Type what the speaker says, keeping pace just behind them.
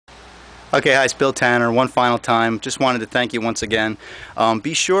Okay, hi, it's Bill Tanner. One final time, just wanted to thank you once again.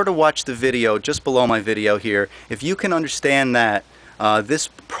 Be sure to watch the video just below my video here. If you can understand that, this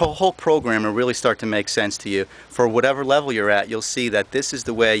whole program will really start to make sense to you. For whatever level you're at, you'll see that this is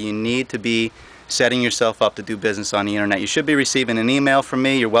the way you need to be setting yourself up to do business on the internet. You should be receiving an email from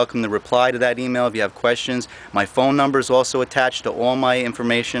me. You're welcome to reply to that email if you have questions. My phone number is also attached to all my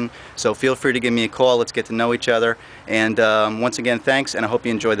information, so feel free to give me a call. Let's get to know each other. And once again, thanks, and I hope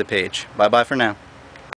you enjoy the page. Bye-bye for now.